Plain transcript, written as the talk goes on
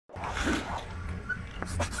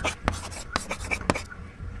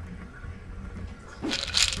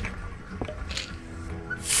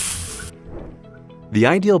The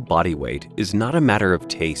ideal body weight is not a matter of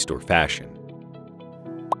taste or fashion.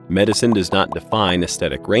 Medicine does not define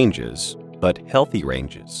aesthetic ranges, but healthy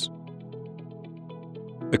ranges.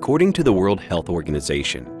 According to the World Health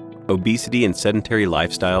Organization, obesity and sedentary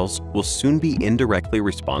lifestyles will soon be indirectly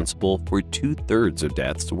responsible for 2/3 of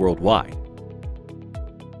deaths worldwide.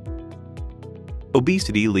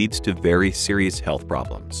 Obesity leads to very serious health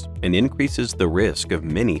problems and increases the risk of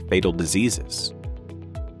many fatal diseases.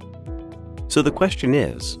 So the question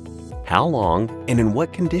is, how long and in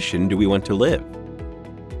what condition do we want to live?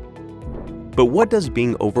 But what does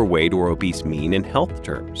being overweight or obese mean in health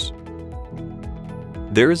terms?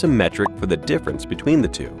 There is a metric for the difference between the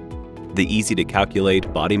two, the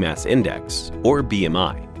easy-to-calculate body mass index, or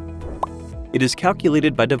BMI. It is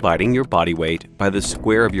calculated by dividing your body weight by the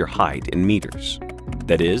square of your height in meters.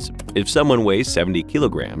 That is, if someone weighs 70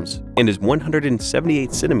 kilograms and is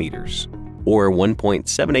 178 centimeters, or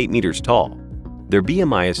 1.78 meters tall, their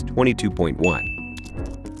BMI is 22.1,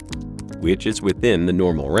 which is within the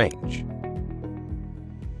normal range.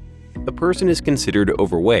 A person is considered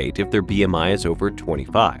overweight if their BMI is over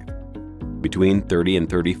 25. Between 30 and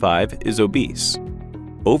 35 is obese.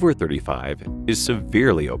 Over 35 is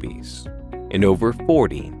severely obese. And over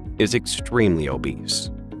 40 is extremely obese.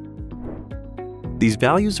 These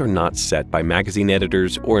values are not set by magazine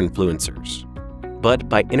editors or influencers, but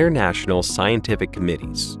by international scientific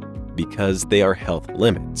committees because they are health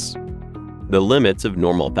limits. The limits of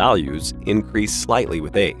normal values increase slightly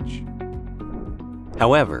with age.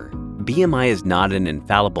 However, BMI is not an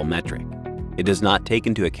infallible metric. It does not take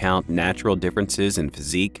into account natural differences in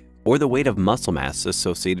physique or the weight of muscle mass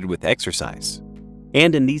associated with exercise,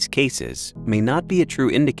 and in these cases may not be a true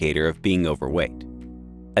indicator of being overweight.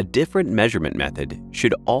 A different measurement method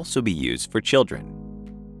should also be used for children.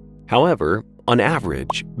 However, on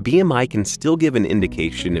average, BMI can still give an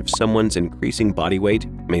indication if someone's increasing body weight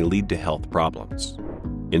may lead to health problems.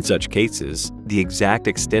 In such cases, the exact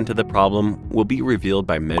extent of the problem will be revealed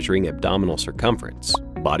by measuring abdominal circumference,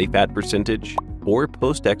 body fat percentage, or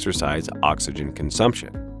post-exercise oxygen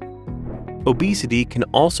consumption. Obesity can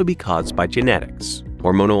also be caused by genetics,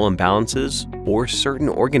 hormonal imbalances, or certain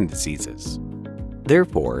organ diseases.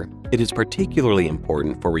 Therefore, it is particularly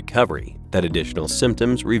important for recovery that additional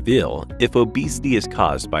symptoms reveal if obesity is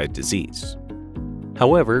caused by a disease.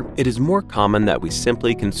 However, it is more common that we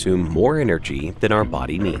simply consume more energy than our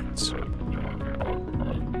body needs.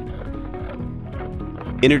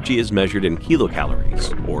 Energy is measured in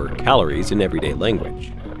kilocalories, or calories in everyday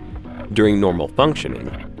language. During normal functioning,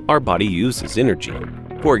 our body uses energy.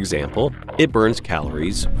 For example, it burns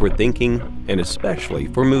calories for thinking and especially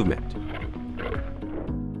for movement.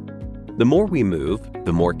 The more we move,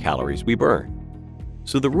 the more calories we burn.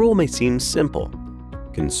 So the rule may seem simple.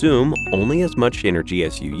 Consume only as much energy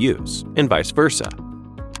as you use, and vice versa.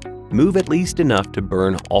 Move at least enough to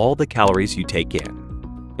burn all the calories you take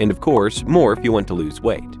in. And of course, more if you want to lose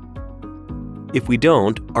weight. If we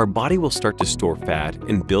don't, our body will start to store fat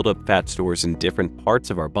and build up fat stores in different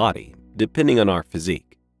parts of our body, depending on our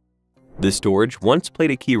physique. This storage once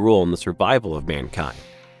played a key role in the survival of mankind.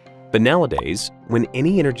 But nowadays, when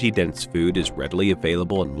any energy-dense food is readily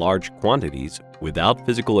available in large quantities without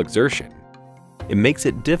physical exertion, it makes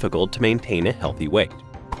it difficult to maintain a healthy weight,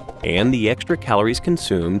 and the extra calories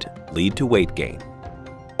consumed lead to weight gain.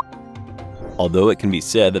 Although it can be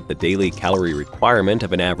said that the daily calorie requirement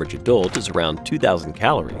of an average adult is around 2,000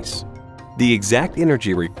 calories, the exact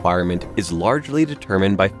energy requirement is largely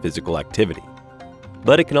determined by physical activity.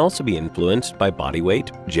 But it can also be influenced by body weight,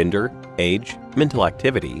 gender, age, mental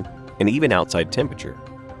activity, and even outside temperature.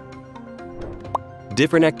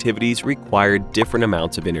 Different activities require different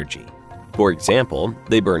amounts of energy. For example,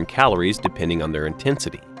 they burn calories depending on their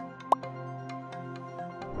intensity.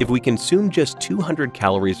 If we consume just 200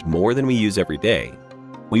 calories more than we use every day,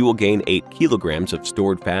 we will gain 8 kilograms of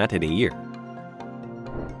stored fat in a year.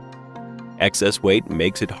 Excess weight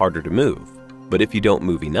makes it harder to move, but if you don't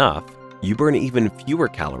move enough, you burn even fewer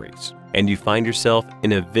calories, and you find yourself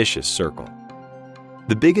in a vicious circle.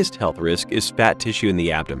 The biggest health risk is fat tissue in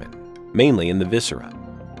the abdomen, mainly in the viscera.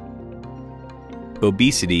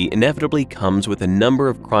 Obesity inevitably comes with a number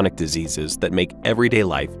of chronic diseases that make everyday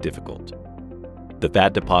life difficult. The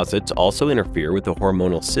fat deposits also interfere with the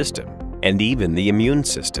hormonal system and even the immune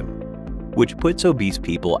system, which puts obese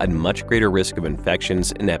people at much greater risk of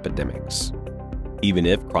infections and epidemics. Even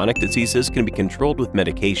if chronic diseases can be controlled with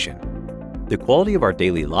medication, the quality of our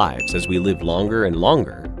daily lives as we live longer and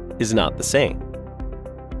longer is not the same.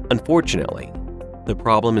 Unfortunately, the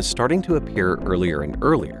problem is starting to appear earlier and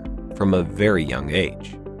earlier from a very young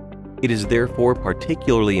age. It is therefore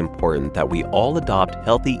particularly important that we all adopt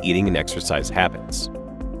healthy eating and exercise habits.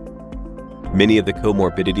 Many of the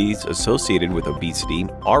comorbidities associated with obesity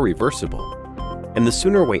are reversible, and the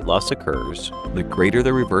sooner weight loss occurs, the greater the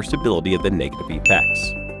reversibility of the negative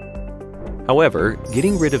effects. However,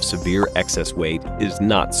 getting rid of severe excess weight is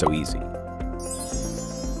not so easy.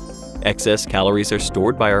 Excess calories are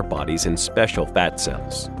stored by our bodies in special fat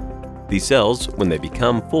cells. These cells, when they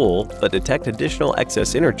become full but detect additional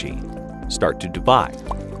excess energy, start to divide,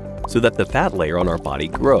 so that the fat layer on our body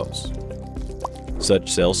grows.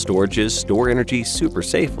 Such cell storages store energy super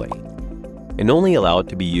safely and only allow it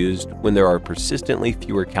to be used when there are persistently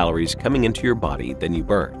fewer calories coming into your body than you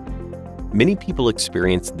burn. Many people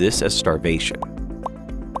experience this as starvation.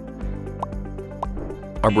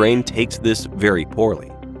 Our brain takes this very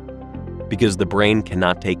poorly, because the brain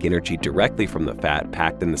cannot take energy directly from the fat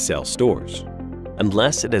packed in the cell stores,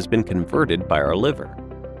 unless it has been converted by our liver,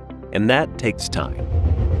 and that takes time.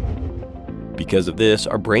 Because of this,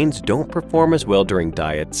 our brains don't perform as well during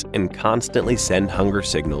diets and constantly send hunger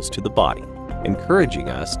signals to the body, encouraging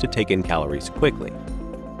us to take in calories quickly.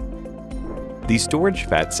 These storage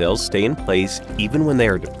fat cells stay in place even when they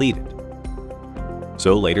are depleted.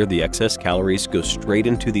 So later, the excess calories go straight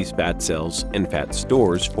into these fat cells, and fat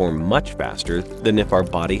stores form much faster than if our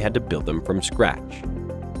body had to build them from scratch.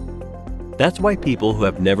 That's why people who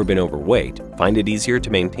have never been overweight find it easier to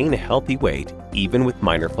maintain a healthy weight even with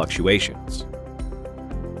minor fluctuations.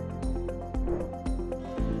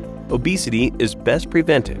 Obesity is best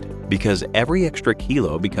prevented because every extra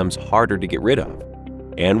kilo becomes harder to get rid of.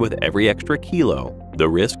 And with every extra kilo, the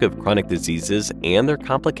risk of chronic diseases and their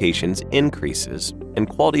complications increases and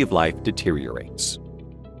quality of life deteriorates.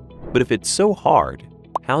 But if it's so hard,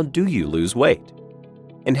 how do you lose weight?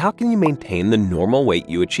 And how can you maintain the normal weight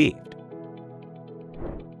you achieved?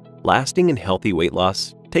 Lasting and healthy weight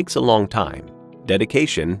loss takes a long time,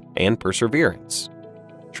 dedication, and perseverance.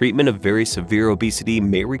 Treatment of very severe obesity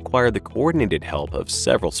may require the coordinated help of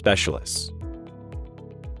several specialists.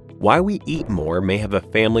 Why we eat more may have a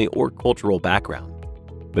family or cultural background,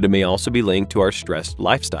 but it may also be linked to our stressed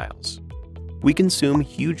lifestyles. We consume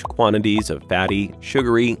huge quantities of fatty,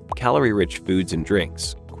 sugary, calorie-rich foods and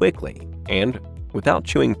drinks quickly and without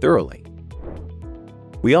chewing thoroughly.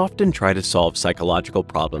 We often try to solve psychological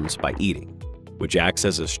problems by eating, which acts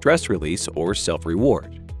as a stress release or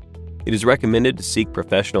self-reward. It is recommended to seek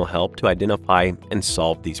professional help to identify and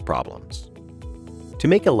solve these problems. To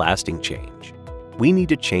make a lasting change, we need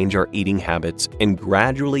to change our eating habits and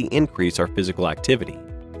gradually increase our physical activity.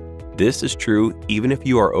 This is true even if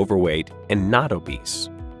you are overweight and not obese.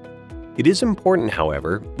 It is important,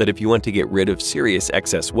 however, that if you want to get rid of serious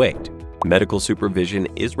excess weight, medical supervision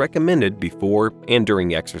is recommended before and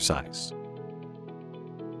during exercise.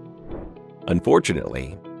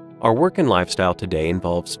 Unfortunately, our work and lifestyle today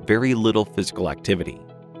involves very little physical activity.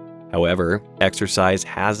 However, exercise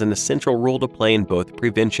has an essential role to play in both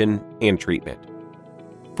prevention and treatment.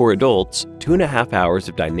 For adults, 2.5 hours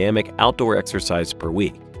of dynamic outdoor exercise per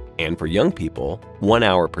week, and for young people, 1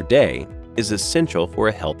 hour per day is essential for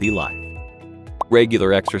a healthy life.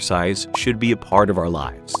 Regular exercise should be a part of our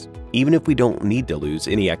lives, even if we don't need to lose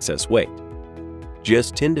any excess weight.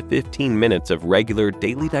 Just 10 to 15 minutes of regular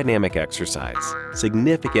daily dynamic exercise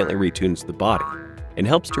significantly retunes the body and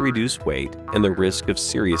helps to reduce weight and the risk of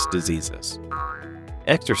serious diseases.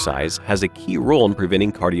 Exercise has a key role in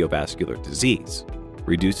preventing cardiovascular disease,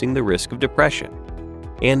 reducing the risk of depression,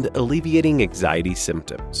 and alleviating anxiety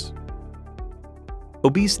symptoms.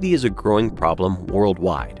 Obesity is a growing problem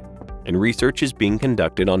worldwide, and research is being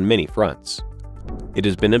conducted on many fronts. It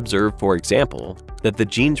has been observed, for example, that the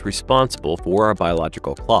genes responsible for our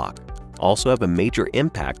biological clock also have a major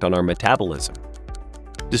impact on our metabolism.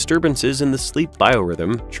 Disturbances in the sleep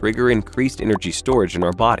biorhythm trigger increased energy storage in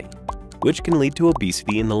our body, which can lead to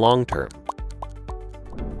obesity in the long term.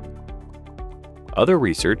 Other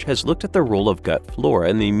research has looked at the role of gut flora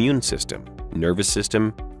in the immune system, nervous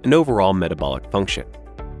system, and overall metabolic function.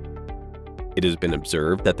 It has been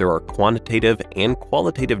observed that there are quantitative and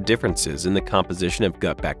qualitative differences in the composition of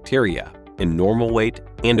gut bacteria in normal weight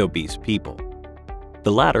and obese people.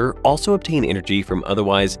 The latter also obtain energy from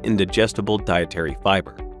otherwise indigestible dietary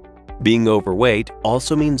fiber. Being overweight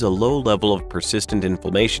also means a low level of persistent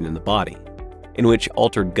inflammation in the body, in which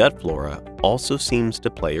altered gut flora also seems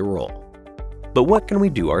to play a role. But what can we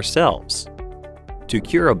do ourselves? To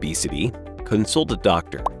cure obesity, consult a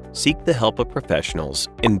doctor, seek the help of professionals,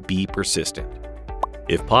 and be persistent.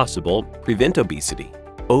 If possible, prevent obesity,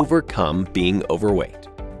 overcome being overweight.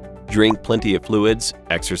 Drink plenty of fluids,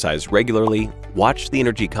 exercise regularly, watch the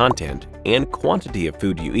energy content and quantity of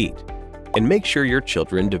food you eat, and make sure your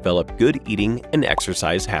children develop good eating and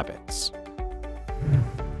exercise habits.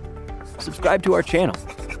 Subscribe to our channel.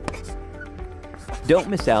 Don't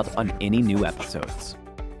miss out on any new episodes.